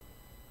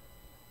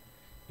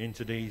In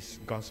today's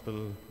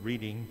gospel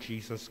reading,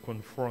 Jesus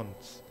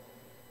confronts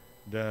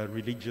the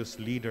religious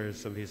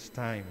leaders of his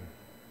time,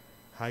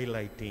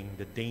 highlighting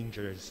the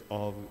dangers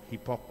of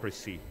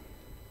hypocrisy.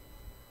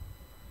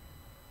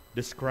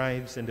 The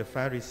scribes and the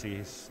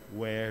Pharisees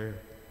were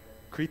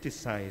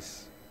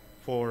criticized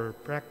for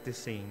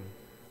practicing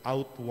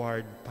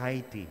outward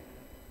piety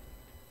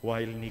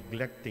while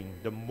neglecting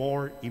the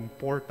more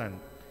important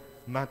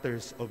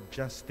matters of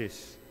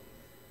justice,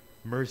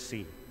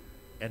 mercy,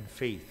 and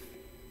faith.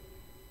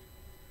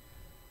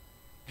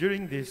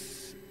 During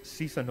this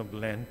season of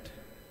Lent,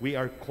 we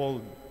are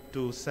called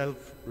to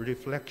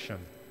self-reflection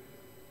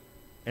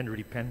and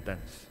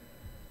repentance.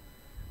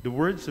 The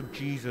words of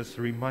Jesus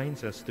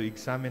reminds us to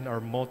examine our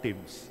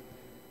motives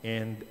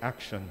and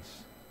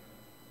actions.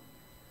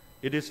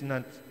 It is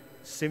not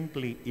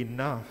simply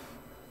enough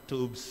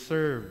to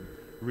observe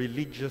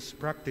religious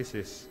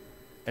practices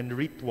and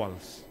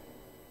rituals.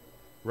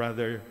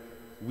 Rather,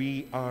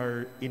 we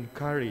are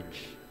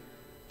encouraged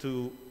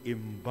to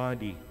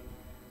embody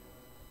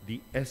the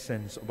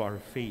essence of our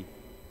faith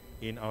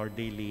in our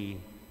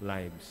daily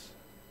lives.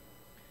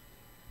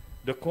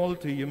 The call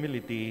to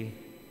humility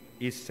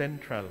is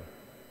central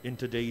in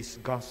today's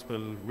gospel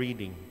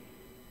reading.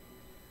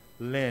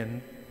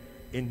 Lent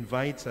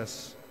invites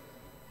us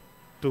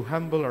to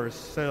humble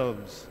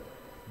ourselves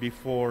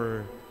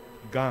before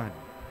God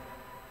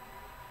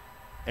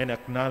and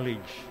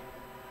acknowledge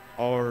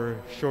our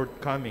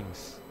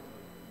shortcomings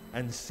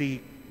and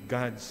seek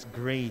God's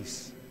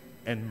grace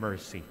and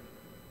mercy.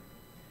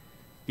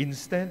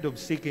 Instead of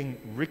seeking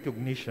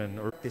recognition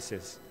or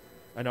practices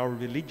and our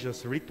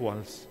religious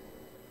rituals,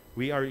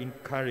 we are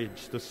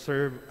encouraged to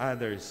serve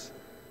others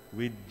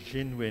with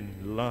genuine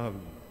love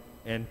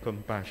and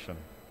compassion.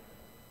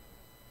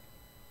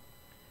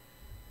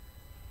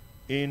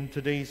 In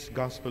today's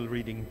gospel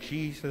reading,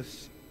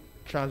 Jesus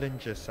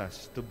challenges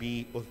us to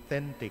be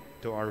authentic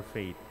to our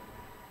faith,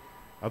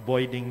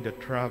 avoiding the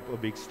trap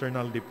of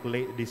external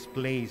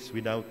displays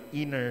without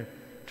inner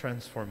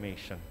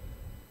transformation.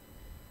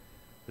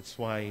 That's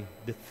why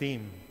the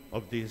theme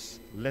of this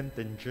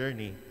Lenten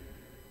journey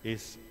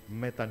is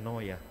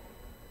metanoia,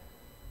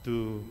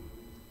 to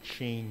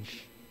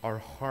change our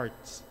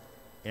hearts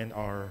and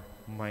our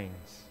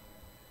minds.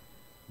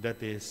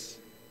 That is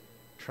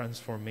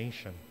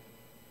transformation.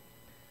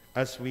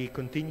 As we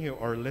continue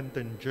our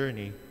Lenten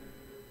journey,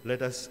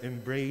 let us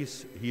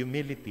embrace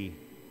humility,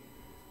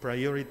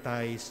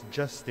 prioritize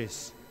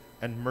justice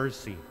and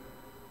mercy,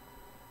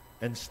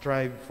 and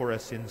strive for a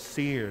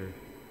sincere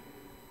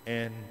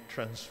and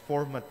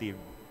transformative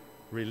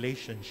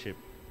relationship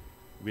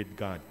with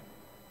God.